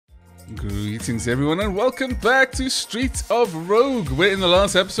Greetings everyone and welcome back to Streets of Rogue, where in the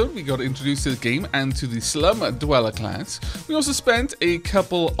last episode we got introduced to the game and to the Slum Dweller class. We also spent a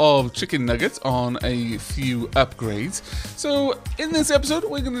couple of chicken nuggets on a few upgrades. So in this episode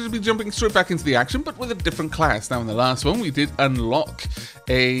we're going to be jumping straight back into the action, but with a different class. Now in the last one we did unlock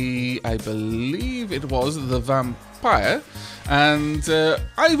I believe it was the vampire, and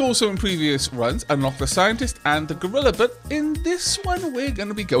I've also in previous runs unlocked the scientist and the gorilla, but in this one we're going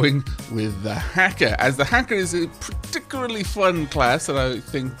to be going with the hacker, as the hacker is a particularly fun class that I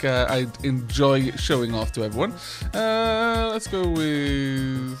think I'd enjoy showing off to everyone. Let's go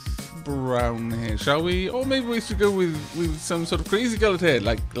with brown hair, shall we? Or maybe we should go with some sort of crazy colored hair,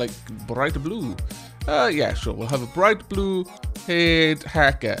 like bright blue. Yeah, sure, we'll have a bright blue haired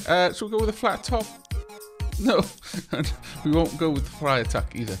hacker. Should we go with a flat top? No, we won't go with the friar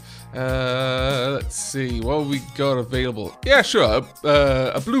tuck either. Let's see, what have we got available? Yeah, sure,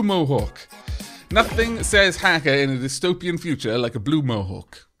 a blue mohawk. Nothing says hacker in a dystopian future like a blue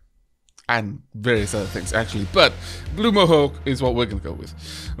mohawk. And various other things, actually, but blue mohawk is what we're going to go with.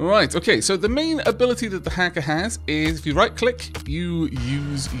 Right, okay, so the main ability that the hacker has is if you right-click, you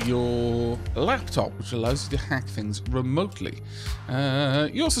use your laptop, which allows you to hack things remotely.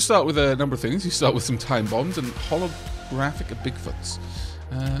 You also start with a number of things. You start with some time bombs and holographic Bigfoots.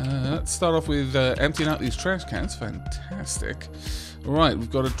 Let's start off with emptying out these trash cans. Fantastic. Right,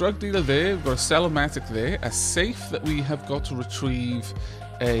 we've got a drug dealer there, we've got a cellomatic there, a safe that we have got to retrieve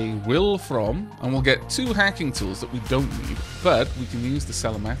a will from, and we'll get 2 hacking tools that we don't need, but we can use the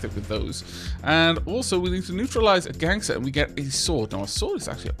cellomatic with those. And also we need to neutralize a gangster, and we get a sword. Now a sword is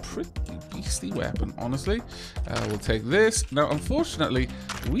actually a pretty beastly weapon, honestly. We'll take this. Now unfortunately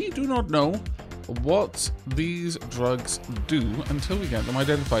we do not know what these drugs do until we get them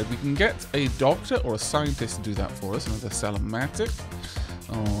identified. We can get a doctor or a scientist to do that for us, another cellomatic.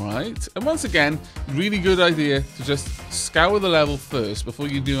 Alright, and once again, really good idea to just scour the level first before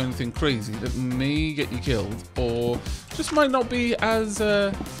you do anything crazy that may get you killed, or just might not be as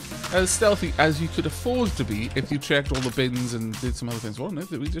stealthy as you could afford to be if you checked all the bins and did some other things. What on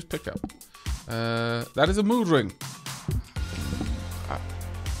earth did we just pick up? That is a mood ring.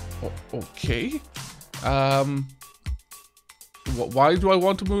 Okay. Why do I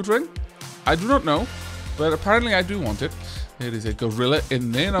want a mood ring? I do not know, but apparently I do want it. There is a gorilla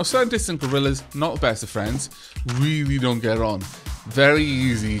in there. Now, scientists and gorillas, not the best of friends, really don't get on. Very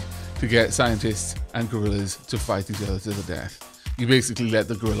easy to get scientists and gorillas to fight each other to the death. You basically let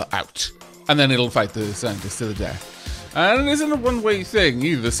the gorilla out, and then it'll fight the scientist to the death. And it isn't a one-way thing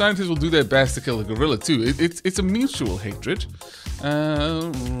either. The scientists will do their best to kill the gorilla too. It's a mutual hatred.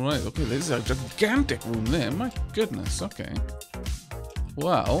 Right, okay, there's a gigantic room there. My goodness, okay.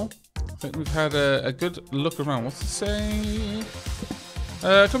 Well, I think we've had a good look around. What's it say?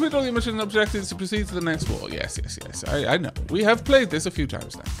 Complete all the mission objectives to proceed to the next floor. Yes. I know. We have played this a few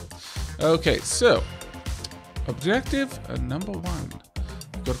times now. Okay, so objective number 1.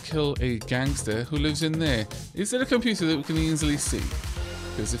 We've got to kill a gangster who lives in there. Is there a computer that we can easily see?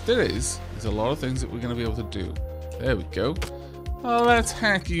 Because if there is, there's a lot of things that we're going to be able to do. There we go. Oh, let's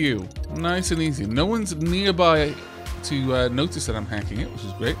hack you. Nice and easy. No one's nearby to notice that I'm hacking it, which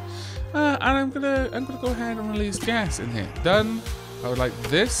is great. And I'm gonna go ahead and release gas in here. Done. I would like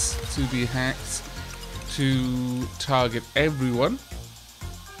this to be hacked to target everyone.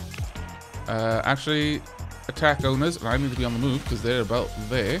 Actually, attack owners, and I need to be on the move because they're about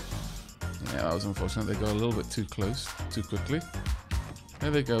there. Yeah, that was unfortunate. They got a little bit too close, too quickly.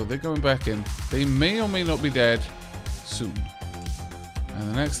 There they go. They're going back in. They may or may not be dead soon. And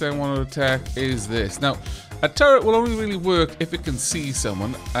the next thing I want to attack is this. Now, a turret will only really work if it can see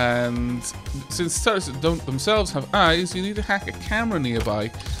someone, and since turrets don't themselves have eyes, you need to hack a camera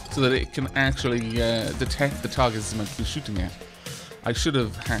nearby so that it can actually detect the targets it's meant to be shooting at. I should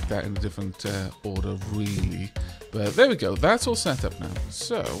have hacked that in a different order, really. But there we go, that's all set up now.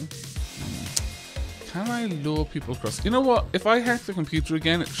 So, can I lure people across? You know what, if I hack the computer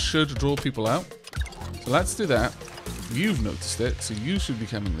again, it should draw people out. So let's do that. You've noticed it, so you should be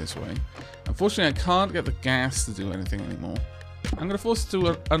coming this way. Unfortunately, I can't get the gas to do anything anymore. I'm going to force it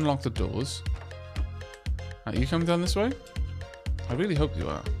to unlock the doors. Are you coming down this way? I really hope you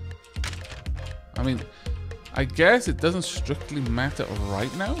are. I mean, I guess it doesn't strictly matter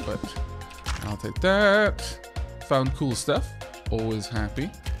right now, but I'll take that. Found cool stuff. Always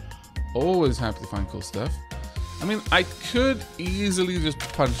happy. Always happy to find cool stuff. I mean, I could easily just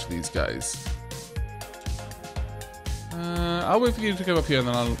punch these guys. I'll wait for you to come up here and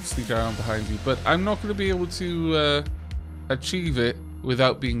then I'll sneak around behind you. But I'm not going to be able to achieve it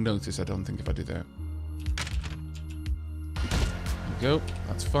without being noticed, I don't think, if I do that. There we go.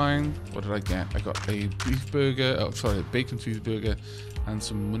 That's fine. What did I get? I got a beef burger. Oh, sorry, a bacon cheeseburger and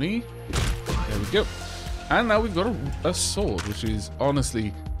some money. There we go. And now we've got a sword, which is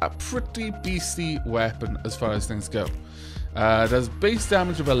honestly a pretty beastly weapon as far as things go. It does base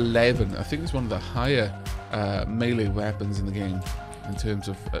damage of 11. I think it's one of the higher melee weapons in the game in terms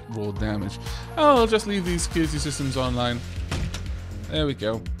of raw damage. Oh, I'll just leave these security systems online. There we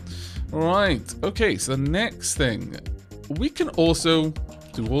go. Right. Okay, so the next thing. We can also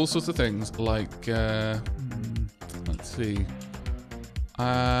do all sorts of things like... let's see.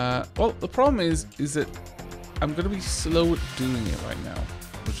 Well, the problem is that I'm going to be slow at doing it right now,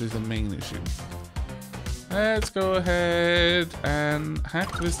 which is the main issue. Let's go ahead and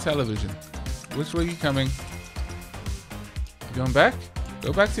hack this television. Which way are you coming? You going back?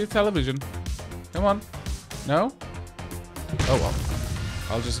 Go back to your television. Come on. No? Oh well.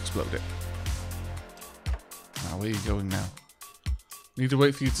 I'll just explode it. Now, where are you going now? Need to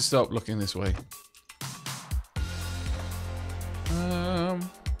wait for you to stop looking this way.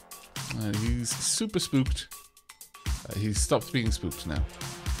 He's super spooked. He's stopped being spooked now.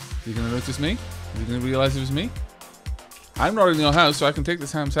 Is he going to notice me? Is he going to realize it was me? I'm not in your house, so I can take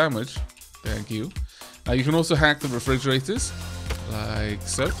this ham sandwich. Thank you. You can also hack the refrigerators, like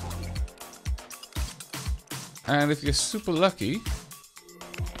so. And if you're super lucky,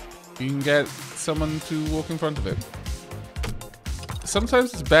 you can get someone to walk in front of it.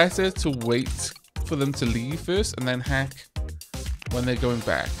 Sometimes it's better to wait for them to leave first and then hack when they're going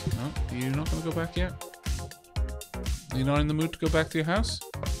back. No, you're not going to go back yet? You're not in the mood to go back to your house?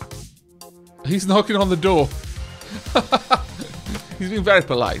 He's knocking on the door. He's being very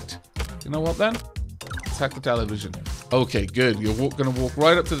polite. You know what then? Let's hack the television. Okay, good. You're going to walk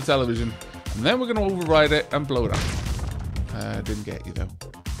right up to the television, and then we're going to override it and blow it up. Didn't get you though.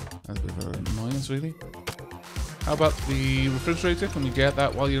 That's a bit of an annoyance, really. How about the refrigerator? Can we get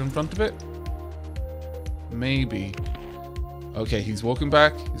that while you're in front of it? Maybe. Okay, he's walking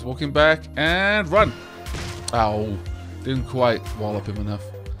back. He's walking back. And run! Ow. Didn't quite wallop him enough.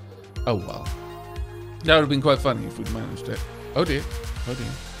 Oh, well. That would have been quite funny if we'd managed it. Oh, dear. Oh, dear.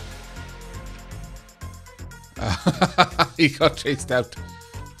 He got chased out.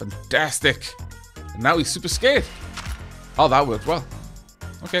 Fantastic. And now he's super scared. Oh, that worked well.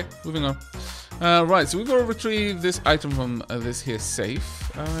 Okay, moving on. Right, so we've got to retrieve this item from this here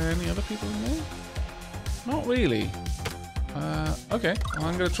safe. Any other people in there? Not really. Okay, well,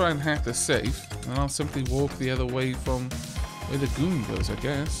 I'm going to try and hack the safe, and I'll simply walk the other way from where the goon goes, I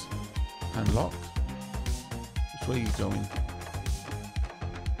guess. And lock. Which way are you going?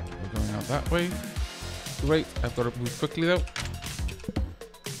 We're going out that way. Great, I've got to move quickly though.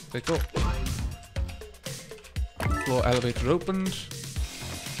 There you go. Floor elevator opened.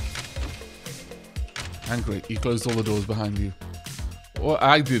 And great, you closed all the doors behind you. Well,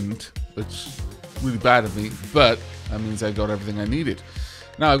 I didn't, which is really bad of me, but that means I got everything I needed.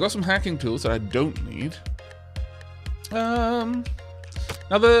 Now, I've got some hacking tools that I don't need. Now,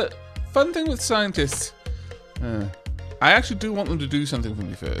 the fun thing with scientists, I actually do want them to do something for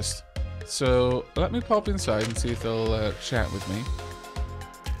me first. So, let me pop inside and see if they'll chat with me.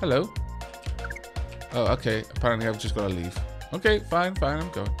 Hello. Oh, okay. Apparently, I've just got to leave. Okay, fine, I'm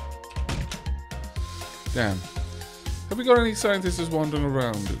going. Damn. Have we got any scientists just wandering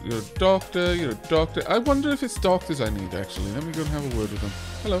around? You're a doctor, you're a doctor. I wonder if it's doctors I need, actually. Let me go and have a word with them.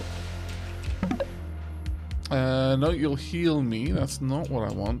 Hello. No, you'll heal me. That's not what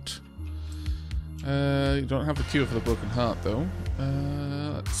I want. You don't have the cure for the broken heart, though.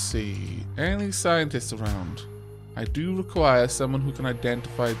 Let's see. Any scientists around? I do require someone who can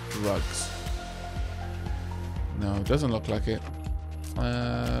identify drugs. No, it doesn't look like it.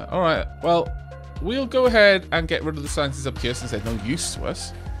 Alright, well... we'll go ahead and get rid of the scientists up here since they're no use to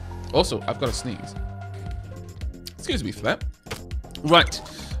us. Also, I've got to sneeze. Excuse me for that. Right.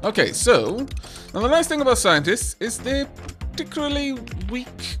 Okay, so... now the nice thing about scientists is they're particularly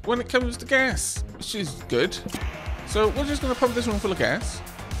weak when it comes to gas, which is good. So we're just going to pump this room full of gas.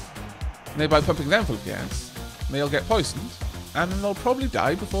 And then by pumping them full of gas, they'll get poisoned. And then they'll probably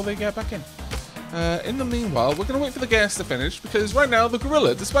die before they get back in. In the meanwhile, we're going to wait for the gas to finish, because right now the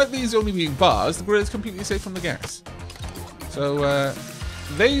gorilla, despite these only being bars, the gorilla is completely safe from the gas. So,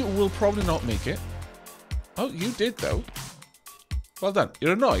 they will probably not make it. Oh, you did though. Well done.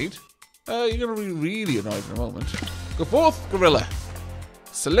 You're annoyed? You're going to be really annoyed in a moment. Go forth, gorilla.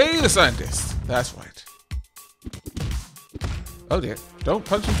 Slay the scientist. That's right. Oh dear. Don't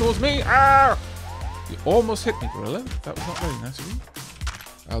punch him towards me. Ah! You almost hit me, gorilla. That was not very nice of you.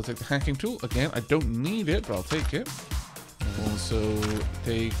 I'll take the hacking tool. Again, I don't need it, but I'll take it. I'll also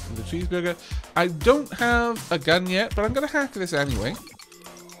take the cheeseburger. I don't have a gun yet, but I'm going to hack this anyway.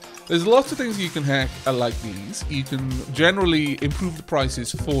 There's lots of things you can hack like these. You can generally improve the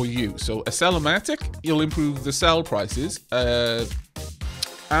prices for you. So a Cell-O-Matic, you'll improve the cell prices.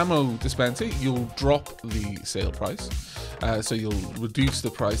 Ammo dispenser, you'll drop the sale price. So you'll reduce the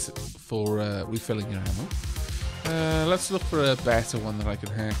price for refilling your ammo. Let's look for a better one that I can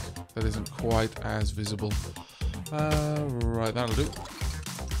hack that isn't quite as visible. Right, that'll do.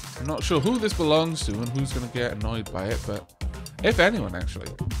 I'm not sure who this belongs to and who's going to get annoyed by it, but if anyone, actually.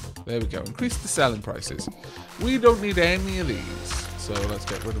 There we go. Increase the selling prices. We don't need any of these, so let's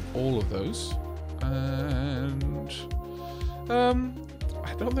get rid of all of those. And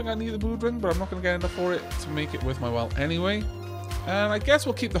I don't think I need the mood ring, but I'm not going to get enough for it to make it worth my while anyway. And I guess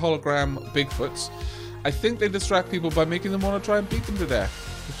we'll keep the hologram Bigfoots. I think they distract people by making them want to try and beat them to death,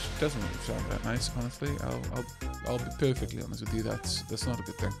 which doesn't really sound that nice, honestly. I'll be perfectly honest with you. That's not a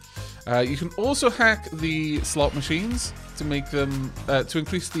good thing. You can also hack the slot machines to make them to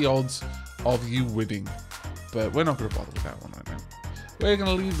increase the odds of you winning, but we're not going to bother with that one right now. We're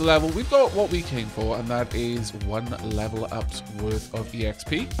going to leave the level. We've got what we came for, and that is 1 level up's worth of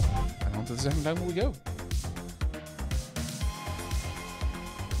EXP. And on to the second level we go.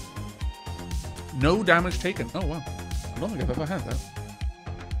 No damage taken. Oh wow, I don't think I've ever had that.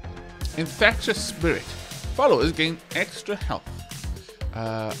 Infectious Spirit. Followers gain extra health.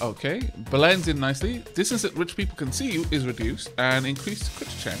 Okay, blends in nicely. Distance at which people can see you is reduced, and increased crit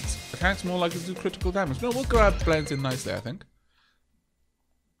chance. Attacks more likely to do critical damage. No, we'll grab blends in nicely, I think.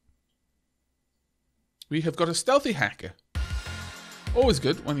 We have got a stealthy hacker. Always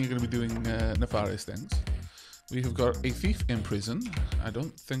good when you're going to be doing nefarious things. We have got a thief in prison. I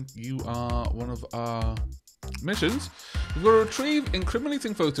don't think you are one of our missions. We've got to retrieve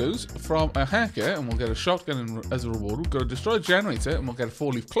incriminating photos from a hacker, and we'll get a shotgun as a reward. We've got to destroy a generator, and we'll get a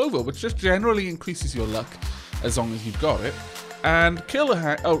 4-leaf clover, which just generally increases your luck as long as you've got it. And kill a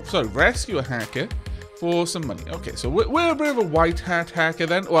hacker. Oh, sorry, rescue a hacker for some money. Okay, so we're a bit of a white hat hacker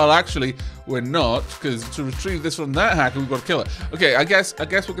then. Well, actually, we're not, because to retrieve this from that hacker, we've got to kill it. Okay, I guess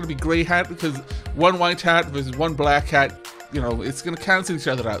we're going to be grey hat, because one white hat versus one black hat, you know, it's going to cancel each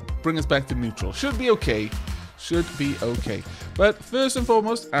other out. Bring us back to neutral. Should be okay. Should be okay. But first and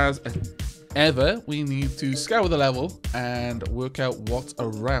foremost, as ever, we need to scour the level and work out what's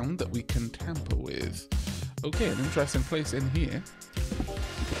around that we can tamper with. Okay, an interesting place in here.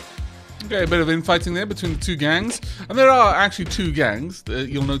 Okay, a bit of infighting there between the two gangs. And there are actually two gangs.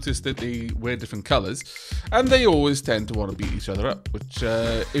 You'll notice that they wear different colors. And they always tend to want to beat each other up, which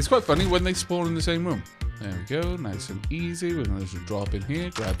is quite funny when they spawn in the same room. There we go, nice and easy. We're going to just drop in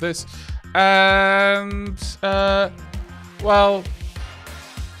here, grab this. And, well,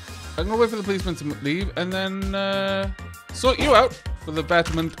 I'm going to wait for the policeman to leave and then sort you out for the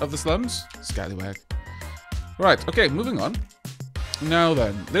betterment of the slums. Scallywag. Right, okay, moving on. Now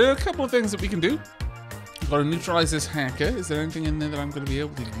then, there are a couple of things that we can do. We've got to neutralize this hacker. Is there anything in there that I'm going to be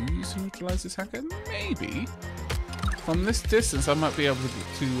able to use to neutralize this hacker? Maybe. From this distance, I might be able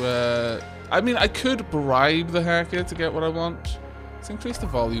to I mean, I could bribe the hacker to get what I want. Let's increase the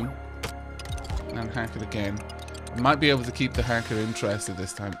volume and hack it again. I might be able to keep the hacker interested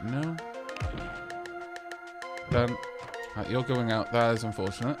this time. No. Done. Right, you're going out. That is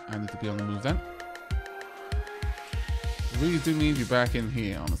unfortunate. I need to be on the move then. I really do need you back in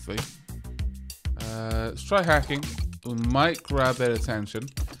here, honestly. Let's try hacking. We might grab their attention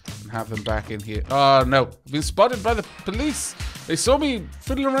and have them back in here. Oh no, I've been spotted by the police. They saw me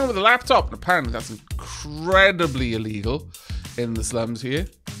fiddling around with a laptop, and apparently that's incredibly illegal in the slums here.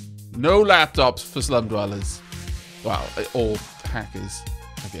 No laptops for slum dwellers. Well, or hackers,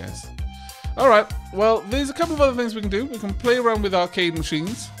 I guess. Alright, well, there's a couple of other things we can do. We can play around with arcade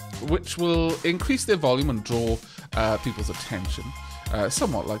machines, which will increase their volume and draw people's attention.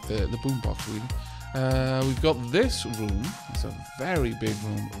 Somewhat like the boombox, really. We've got this room. It's a very big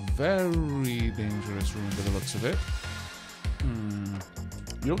room, very dangerous room by the looks of it.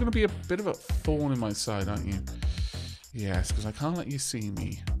 You're going to be a bit of a thorn in my side, aren't you? Yes, because I can't let you see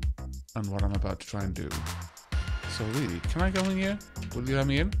me and what I'm about to try and do. So really, can I go in here? Will you let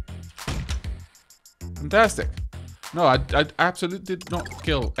me in? Fantastic. No, I absolutely did not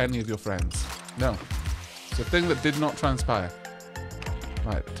kill any of your friends. No. It's a thing that did not transpire.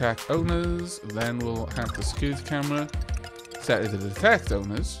 Right, attack owners. Then we'll hack the security camera. Set it to detect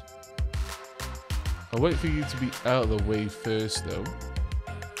owners. I'll wait for you to be out of the way first, though.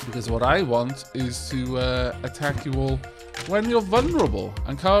 Because what I want is to attack you all when you're vulnerable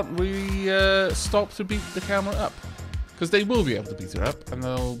and can't really stop to beat the camera up. Because they will be able to beat her up, and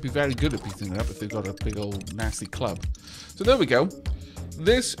they'll be very good at beating her up if they've got a big old nasty club. So there we go.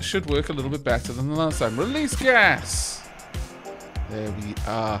 This should work a little bit better than the last time. Release gas! There we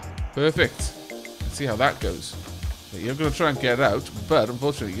are. Perfect. Let's see how that goes. You're going to try and get out, but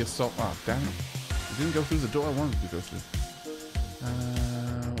unfortunately you're stopped. Oh, damn it. You didn't go through the door I wanted to go through.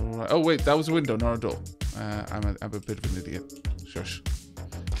 Right. Oh, wait. That was a window, not a door. I'm a bit of an idiot. Shush.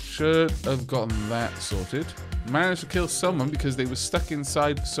 Should have gotten that sorted. Managed to kill someone because they were stuck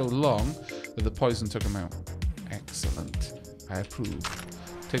inside for so long that the poison took them out. Excellent. I approve.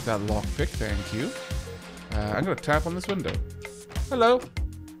 Take that lockpick, thank you. I'm going to tap on this window. Hello.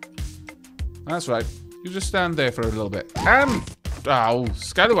 That's right. You just stand there for a little bit. And... oh,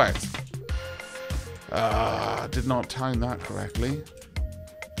 scallywags. Did not time that correctly.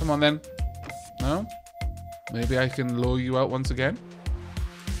 Come on then. No? Maybe I can lure you out once again?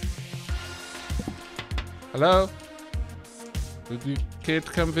 Hello? Would you care to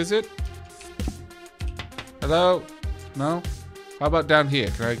come visit? Hello? No? How about down here?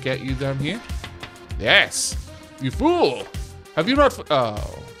 Can I get you down here? Yes! You fool! Have you not...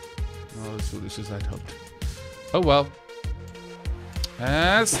 oh. Not as foolish as I'd hoped. Oh well.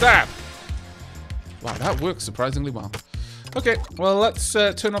 And stab! Wow, that works surprisingly well. Okay, well, let's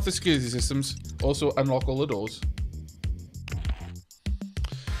turn off the security systems. Also, unlock all the doors.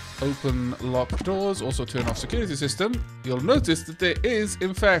 Open locked doors. Also, turn off security system. You'll notice that there is,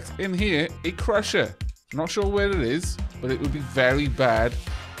 in fact, in here, a crusher. Not sure where it is, but it would be very bad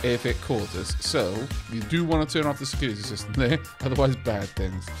if it caught us. So, you do want to turn off the security system there. Otherwise, bad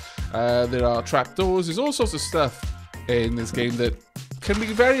things. There are trapdoors. There's all sorts of stuff in this game that can be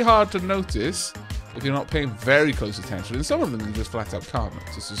very hard to notice if you're not paying very close attention. And some of them you just flat out can't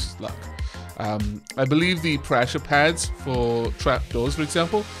notice. It's just luck. I believe the pressure pads for trapdoors, for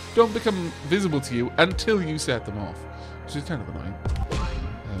example, don't become visible to you until you set them off, which is kind of annoying.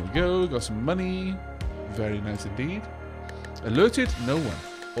 There we go. Got some money. Very nice indeed. Alerted no one.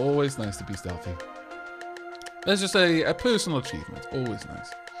 Always nice to be stealthy. That's just a personal achievement. Always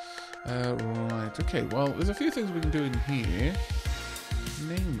nice. Right. Okay. Well, there's a few things we can do in here.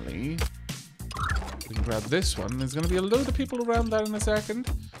 Namely, we can grab this one. There's going to be a load of people around that in a second.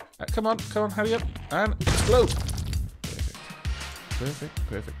 Come on, hurry up. And explode. Perfect.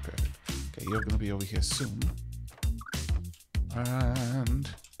 Okay, you're going to be over here soon. And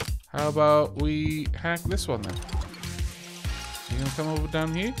how about we hack this one then? You going to come over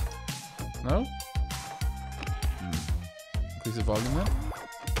down here? No? Increase the volume then.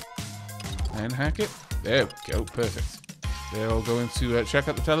 And hack it. There we go. Perfect. They're all going to check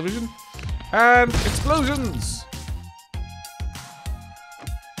out the television. And explosions!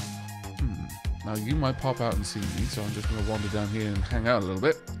 Now you might pop out and see me, so I'm just going to wander down here and hang out a little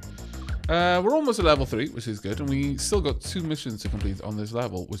bit. We're almost at level 3, which is good, and we still got 2 missions to complete on this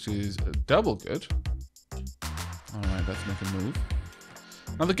level, which is double good. Alright, let's make a move.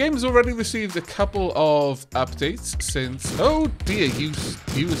 Now the game has already received a couple of updates since... oh dear,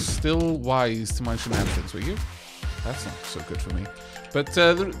 you were still wise to my shenanigans, were you? That's not so good for me. But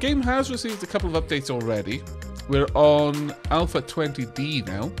the game has received a couple of updates already. We're on Alpha 20D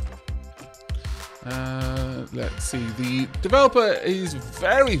now. Let's see. The developer is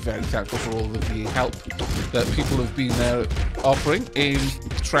very, very thankful for all of the help that people have been offering in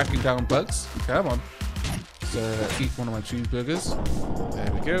tracking down bugs. Come on. Let's eat one of my cheeseburgers.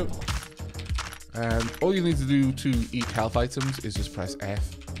 There we go. And all you need to do to eat health items is just press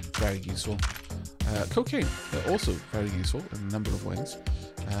F. Very useful. Cocaine, also very useful in a number of ways.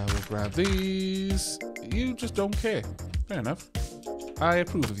 We'll grab these. You just don't care. Fair enough. I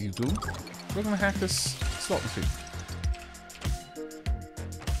approve of you, Doom. We're going to hack this slot machine.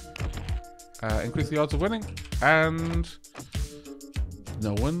 Increase the odds of winning. And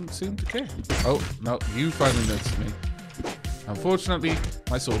no one seemed to care. Oh, no, you finally noticed me. Unfortunately,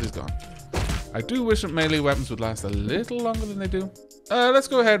 my sword is gone. I do wish that melee weapons would last a little longer than they do. Let's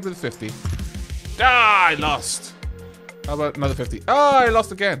go ahead with 50. Ah, I lost. How about another 50? Ah, I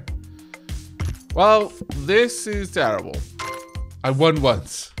lost again. Well, this is terrible. I won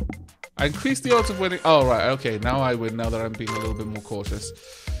once. I increased the odds of winning. Oh, right. Okay, now I win now that I'm being a little bit more cautious.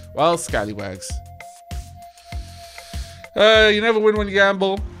 Well, scallywags. You never win when you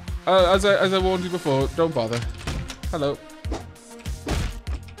gamble. As I warned you before, don't bother. Hello.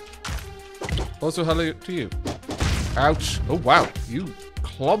 Also, hello to you. Ouch. Oh, wow. You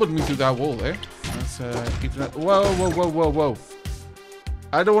clobbered me through that wall there. Let's keep that. Whoa.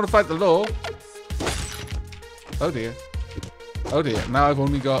 I don't want to fight the law. Oh, dear. Oh, dear. Now I've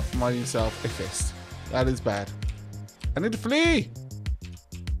only got myself a fist. That is bad. I need to flee.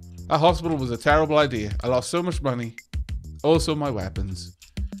 That hospital was a terrible idea. I lost so much money. Also, my weapons.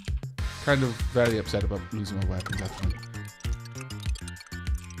 Kind of very upset about losing my weapons, actually.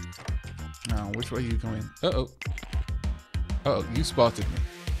 Now, which way are you going? Uh-oh. Oh, you spotted me.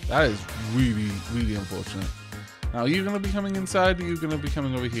 That is really, really unfortunate. Now, are you going to be coming inside, or are you going to be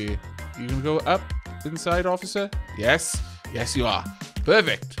coming over here? Are you going to go up inside, officer? Yes. Yes, you are.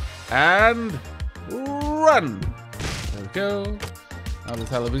 Perfect. And run. There we go. Now the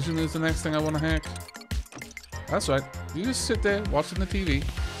television is the next thing I want to hack. That's right. You just sit there watching the TV.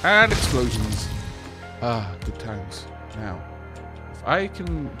 And explosions. Ah, good times. Now, if I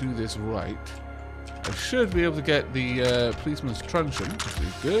can do this right, I should be able to get the policeman's truncheon, which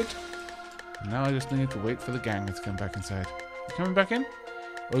is good. Now I just need to wait for the gang to come back inside. You coming back in?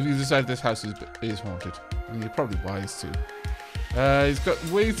 Or have you decided this house is haunted? I mean, you're probably wise too. He's got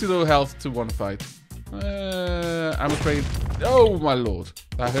way too low health to want to fight. I'm afraid... Oh, my lord.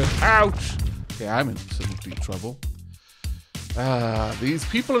 That hurt. Ouch! Okay, I'm in some deep trouble. These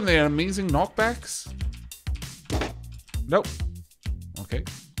people and their amazing knockbacks. Nope. Okay.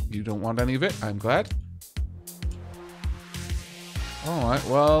 You don't want any of it. I'm glad. Alright,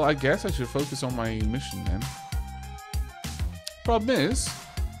 well, I guess I should focus on my mission then. Problem is,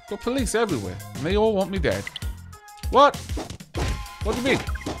 got police everywhere, and they all want me dead. What? What do you mean?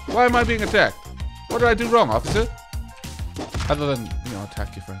 Why am I being attacked? What did I do wrong, officer? Other than, you know,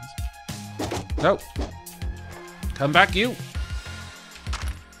 attack your friends. Nope. Come back, you.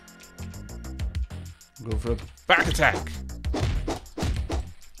 Go for a back attack.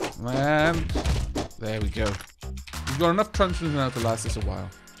 And there we go. We've got enough truncheons now to last us a while,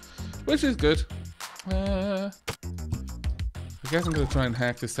 which is good. I guess I'm going to try and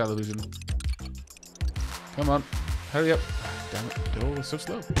hack this television. Come on. Hurry up. Damn it. Oh, it's so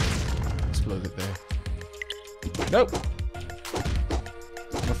slow. Exploded there. Nope.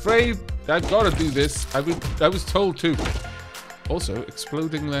 I'm afraid I've got to do this. I was told to. Also,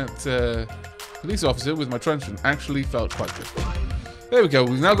 exploding that police officer with my truncheon actually felt quite good. There we go.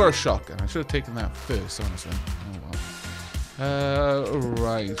 We've now got a shotgun. I should have taken that first, honestly. Oh well.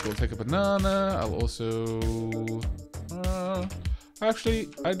 Right. We'll take a banana. I'll also... actually,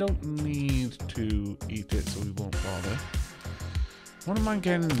 I don't need to eat it, so we won't bother. What am I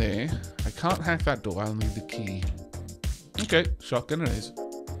getting in there? I can't hack that door. I'll need the key. Okay, shotgun it is.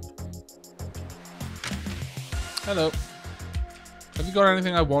 Hello. Have you got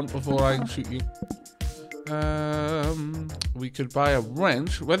anything I want before I shoot you? We could buy a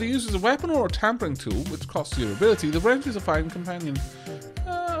wrench. Whether used as a weapon or a tampering tool, which costs your ability, the wrench is a fine companion.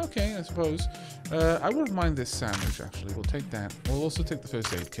 Okay, I suppose. I wouldn't mind this sandwich, actually. We'll take that. We'll also take the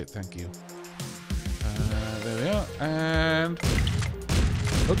first aid kit, thank you. There we are. And...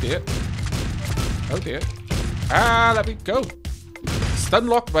 oh dear. Oh dear. Ah, let me go. Stun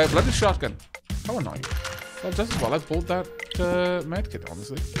locked by a bloody shotgun. How annoying. Well, just as well I pulled that medkit,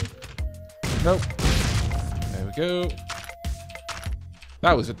 honestly. Nope. There we go.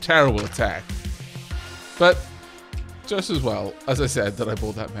 That was a terrible attack. But just as well, as I said, that I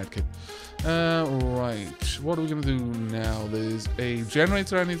pulled that medkit. Right. What are we going to do now? There's a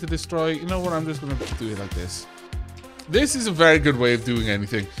generator I need to destroy. You know what? I'm just going to do it like this. This is a very good way of doing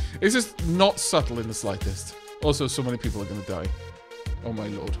anything. It's just not subtle in the slightest. Also, so many people are going to die. Oh my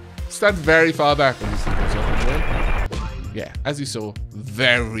lord. Stand very far back when this thing goes off. Yeah, as you saw,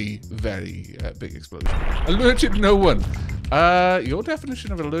 very, very big explosion. Alerted no one. Your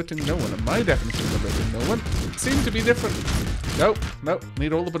definition of alerting no one and my definition of alerting no one seem to be different. Nope, nope.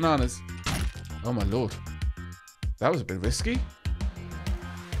 Need all the bananas. Oh my lord. That was a bit risky.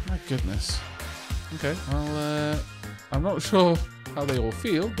 My goodness. Okay, well, I'm not sure how they all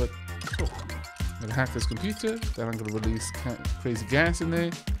feel, but cool. I'm gonna hack this computer, then I'm gonna release crazy gas in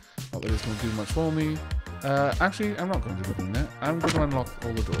there. Not that it's gonna do much for me. Actually, I'm not going to do that. I'm going to unlock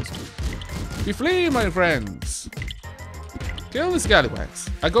all the doors. We flee, my friends! Kill the scallywags.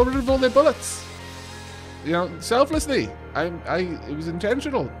 I got rid of all their bullets. You know, selflessly. It was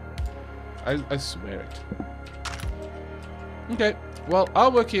intentional. I swear it. Okay, well, our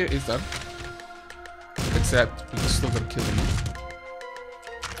work here is done. Except, we still got to kill you.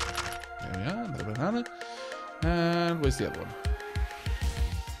 There we are, another banana. And where's the other one?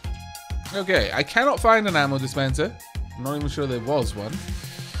 Okay, I cannot find an ammo dispenser. I'm not even sure there was one.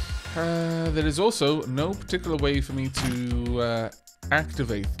 There is also no particular way for me to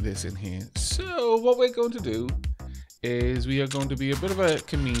activate this in here. So what we're going to do is we are going to be a bit of a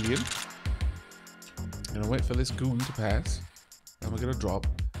comedian. I'm going to wait for this goon to pass. And we're going to drop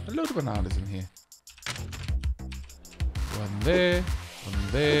a load of bananas in here. One there,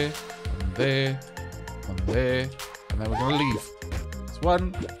 one there, one there, one there. And then we're going to leave. It's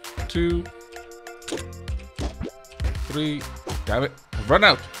 1, 2, 3. Damn it. I've run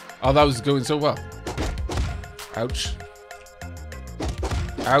out. Oh, that was going so well. Ouch.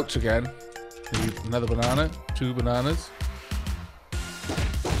 Ouch again. Need another banana. 2 bananas.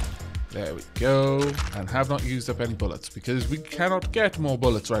 There we go. And have not used up any bullets because we cannot get more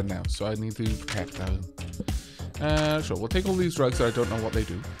bullets right now. So I need to protect them. Sure, we'll take all these drugs that I don't know what they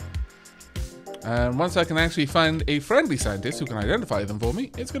do. And once I can actually find a friendly scientist who can identify them for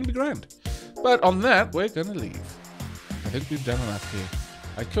me, it's going to be grand. But on that, we're going to leave. I think we've done enough here.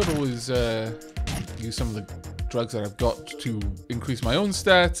 I could always use some of the drugs that I've got to increase my own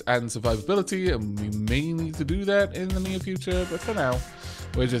stats and survivability, and we may need to do that in the near future, but for now,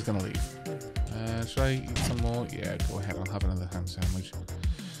 we're just going to leave. Should I eat some more? Yeah, go ahead. I'll have another ham sandwich.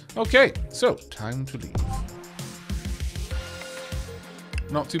 Okay, so time to leave.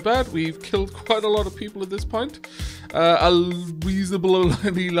 Not too bad. We've killed quite a lot of people at this point. A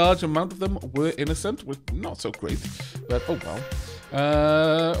reasonably large amount of them were innocent, which not so great, but oh well.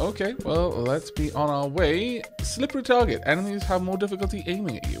 Okay, well, let's be on our way. Slippery target. Enemies have more difficulty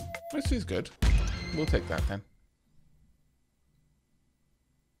aiming at you, which is good. We'll take that then.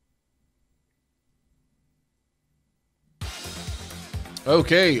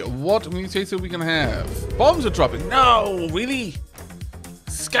 Okay, what mutator are we gonna have? Bombs are dropping. No, really?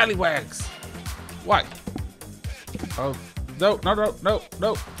 Scallywags. Why? Oh, no.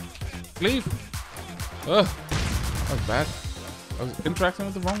 Leave. Ugh. That was bad. I was interacting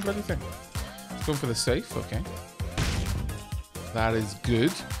with the wrong bloody thing. Let's go for the safe. Okay. That is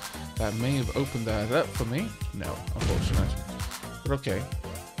good. That may have opened that up for me. No, unfortunate. But okay.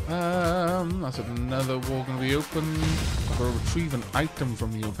 That's another wall going to be open. I've got to retrieve an item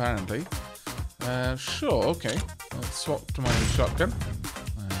from you, apparently. Sure, okay. Let's swap to my shotgun.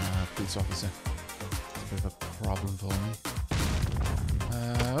 Police officer. It's a bit of a problem for me.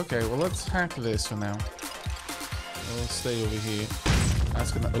 Okay, well, let's hack this for now. We'll stay over here.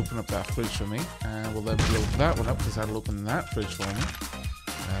 That's going to open up that fridge for me. And we'll then blow that one up because that'll open that fridge for me.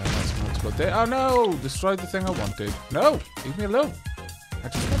 That's going to explode there. Oh, no! Destroyed the thing I wanted. No! Leave me alone. I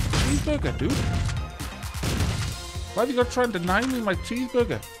just want a cheeseburger, dude. Why have you got to try and deny me my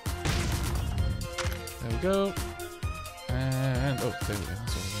cheeseburger? There we go. And, oh, there we go.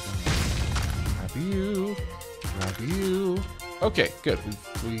 That's all we're doing. Grab you. Okay, good.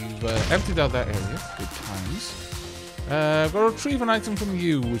 We've emptied out that area. Good times. I've got to retrieve an item from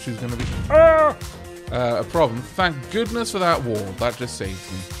you, which is going to be a problem. Thank goodness for that wall. That just saved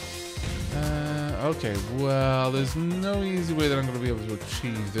me. Okay, well, there's no easy way that I'm going to be able to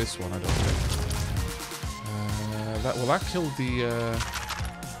achieve this one, I don't think. That killed the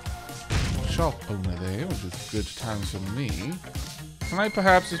shop owner there, which is good times for me. Can I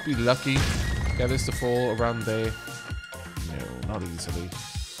perhaps just be lucky? Get this to fall around there? No, not easily.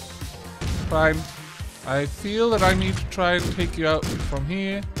 Fine. I feel that I need to try and take you out from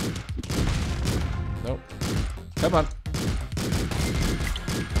here. Nope. Come on.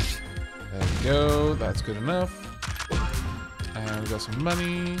 There we go. That's good enough. And we got some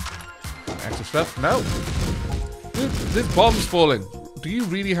money. Extra stuff. No. Dude, this bomb's falling. Do you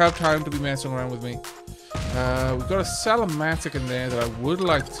really have time to be messing around with me? We've got a Salamatic in there that I would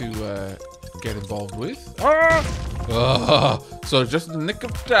like to get involved with. So just the nick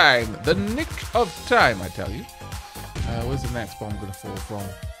of time. The nick of time, I tell you. Where's the next bomb going to fall from?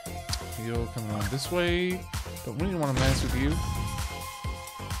 You're coming around this way. Don't really want to mess with you.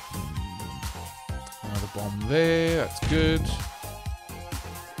 Another bomb there. That's good.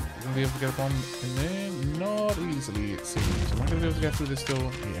 You're going to be able to get a bomb in there? Not easily, it seems. Am I going to be able to get through this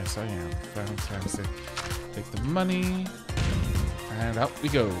door? Yes, I am. Fantastic. Take the money. And out we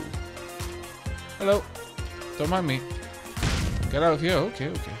go. Hello. Don't mind me. Get out of here. Okay,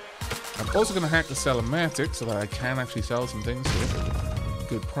 okay. I'm also going to hack the Salamatic so that I can actually sell some things here at a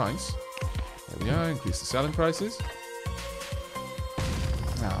good price. There we are. Increase the selling prices.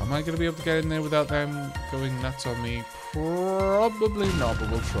 Now, am I going to be able to get in there without them going nuts on me? Probably not, but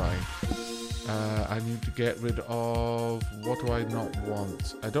we'll try. I need to get rid of... What do I not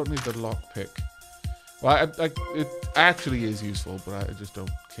want? I don't need the lockpick. Well, it actually is useful, but I just don't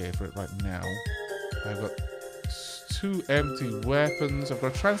care for it right now. I've got 2 empty weapons. I've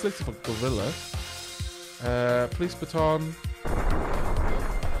got a translator for gorilla. Police baton.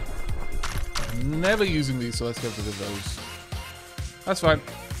 Never using these, so let's get rid of those. That's fine.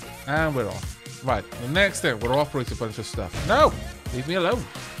 And we're off. Right, the next thing, we'll operate a bunch of stuff. No! Leave me alone.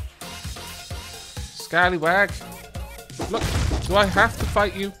 Scallywag. Look, do I have to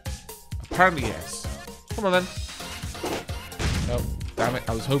fight you? Apparently yes. Come on then. No, damn it.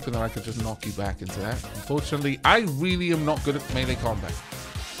 I was hoping that I could just knock you back into that. Unfortunately, I really am not good at melee combat.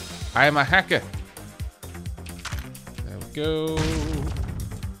 I am a hacker. There we go.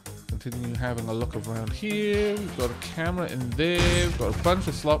 Continue having a look around here. We've got a camera in there. We've got a bunch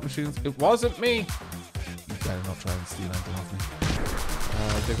of slot machines. It wasn't me. You better not try and steal anything off me.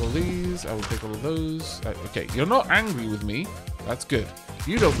 I'll take all these. I will take all of those. Okay, you're not angry with me. That's good.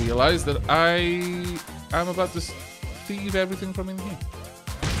 You don't realize that I am about to thieve everything from in here.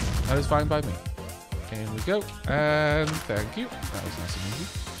 That is fine by me. Here we go. And thank you. That was nice and easy.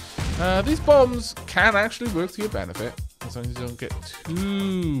 These bombs can actually work to your benefit, as long as you don't get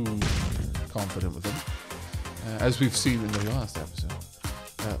too confident with them. As we've seen in the last episode.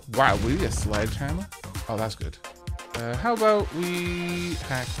 Wow, really? A sledgehammer? Oh, that's good. How about we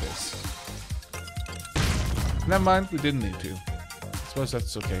hack this? Never mind, we didn't need to. I suppose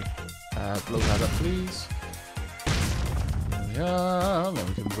that's okay. Blow that up, please. There we are. Then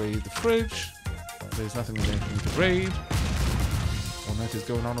we can raid the fridge. There's nothing in there for me to raid. What is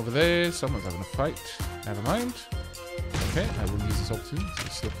going on over there? Someone's having a fight. Never mind. Okay, I will use this opportunity to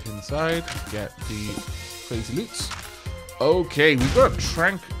slip inside, get the crazy loots. Okay, we've got a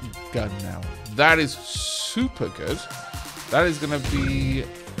trank gun now. That is super good. That is going to be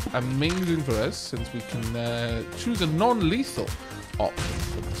amazing for us, since we can choose a non-lethal option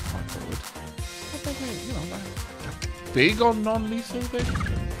from this point forward. Not that, you know, that big on non-lethal thing.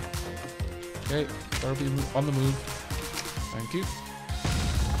 Okay, gotta be on the move. Thank you.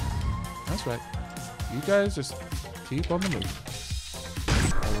 That's right. You guys just keep on the move.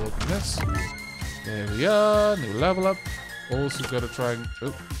 I'll open this. There we are. New level up. Also got to try and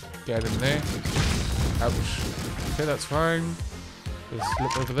get in there. Ouch. Okay, that's fine. Just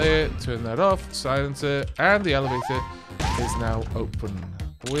slip over there. Turn that off. Silencer. And the elevator is now open.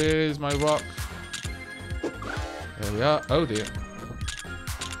 Where's my rock? There we are. Oh dear.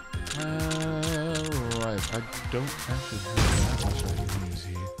 Right. I don't actually have that much I can use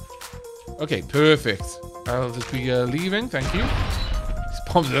here. Okay, perfect. I'll just be leaving. Thank you. These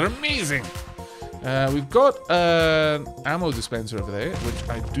bombs are amazing. We've got an ammo dispenser over there, which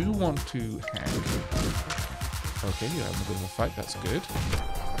I do want to hack. Okay, you're having a bit of a fight. That's good.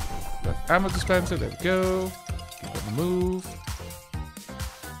 Got ammo dispenser. There we go. Keep on the move.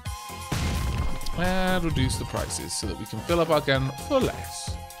 And reduce the prices so that we can fill up our gun for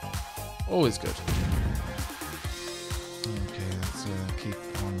less. Always good. Okay, let's keep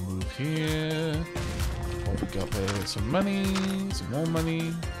on the move here. What we got there? Some money, some more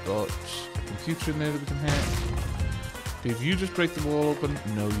money. Got a computer in there that we can hack. Did you just break the wall open?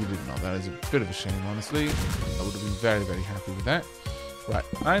 No, you did not. That is a bit of a shame, honestly. I would have been very, very happy with that. Right,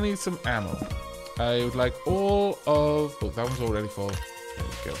 I need some ammo. I would like all of... Oh, that one's already full. There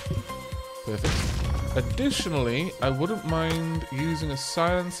we go. Perfect. Additionally, I wouldn't mind using a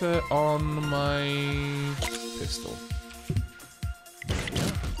silencer on my pistol.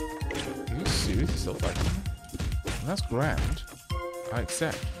 Are you seriously still fighting? That's grand. I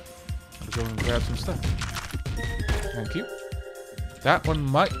accept. I'm gonna go and grab some stuff. Thank you. That one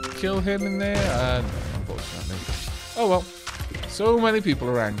might kill him in there. No, unfortunately. Oh well. So many people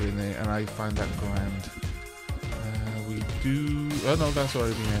are angry in there, and I find that grand. We do... Oh no, that's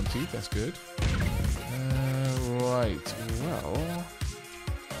already been emptied. That's good. Right. Well,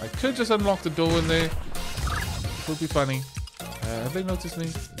 I could just unlock the door in there. It would be funny. Have they noticed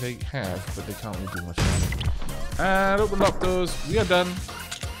me? They have, but they can't really do much damage. And open up those. We are done.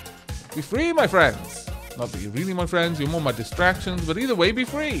 Be free, my friends. Not that you're really my friends. You're more my distractions. But either way, be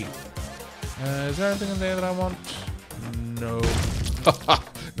free. Is there anything in there that I want? No.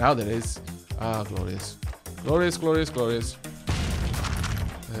 Now there is. Ah, glorious. Glorious, glorious, glorious.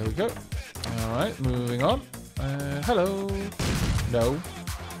 There we go. Alright, moving on. Hello. No.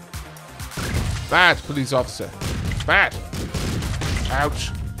 Bad, police officer. Bad. Ouch.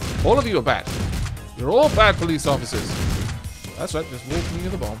 All of you are bad. You're all bad police officers. That's right, just walk near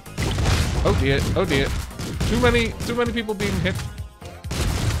the bomb. Oh dear, oh dear. Too many people being hit.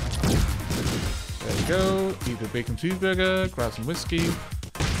 There we go. Eat a bacon cheeseburger, grab some whiskey.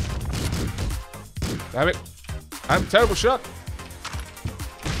 Damn it. I'm a terrible shot.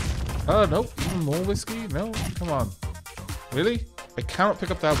 Oh, no. Even more whiskey? No? Come on. Really? I cannot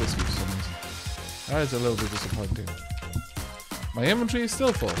pick up that whiskey for some reason. That is a little bit disappointing. My inventory is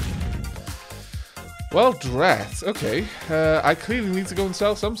still full. Well, drat. Okay. I clearly need to go and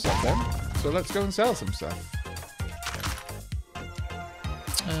sell some stuff then. So let's go and sell some stuff.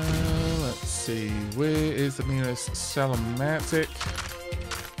 Let's see. Where is the nearest Salamatic?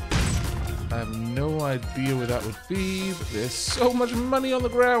 I have no idea where that would be, but there's so much money on the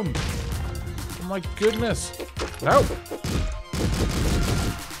ground. Oh my goodness. No.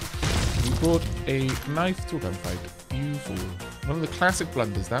 You brought a knife to a gunfight. You fool. One of the classic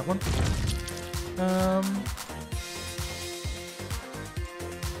blunders, that one.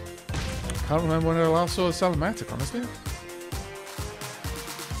 Can't remember when I last saw a Salamatic, honestly.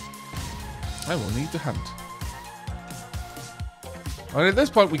 I will need to hunt. I mean, at this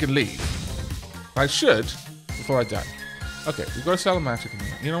point, we can leave. I should, before I die. Okay, we've got a Salamatic in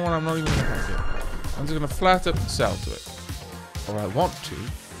here. You know what? I'm not even going to hack it. I'm just going to flat up sell to it. Or I want to.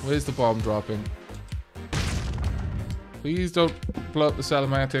 Where's the bomb dropping? Please don't blow up the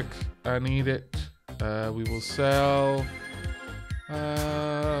Salamatic. I need it. We will sell...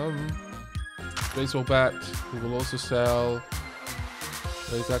 baseball bat. We will also sell...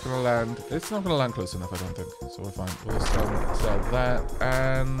 Where's that going to land? It's not going to land close enough, I don't think. So we're fine. We'll sell that.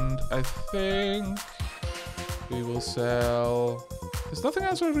 And I think... we will sell... There's nothing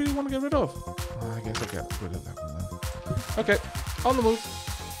else I really want to get rid of. I guess I'll get rid of that one then. Okay, on the move.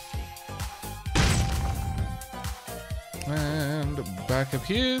 And back up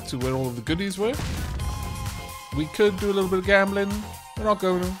here to where all of the goodies were. We could do a little bit of gambling. We're not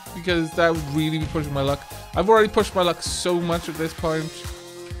going to, because that would really be pushing my luck. I've already pushed my luck so much at this point.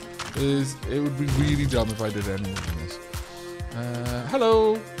 It would be really dumb if I did anything in this.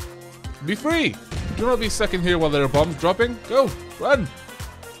 Hello. Be free. Do not be stuck in here while there are bombs dropping. Go. Run.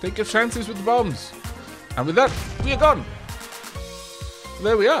 Take your chances with the bombs. And with that, we are gone.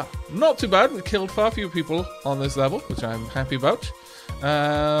 There we are. Not too bad. We killed far fewer people on this level, which I'm happy about.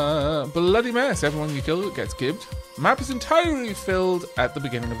 Bloody mess. Everyone you kill gets gibbed. Map is entirely filled at the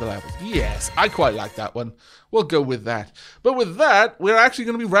beginning of the level. Yes, I quite like that one. We'll go with that. But with that, we're actually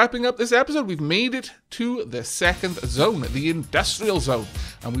going to be wrapping up this episode. We've made it to the second zone, the industrial zone.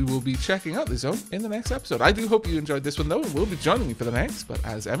 And we will be checking out this zone in the next episode. I do hope you enjoyed this one, though, and will be joining me for the next. But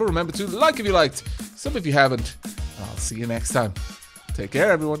as ever, remember to like if you liked, sub if you haven't. I'll see you next time. Take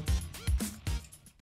care, everyone.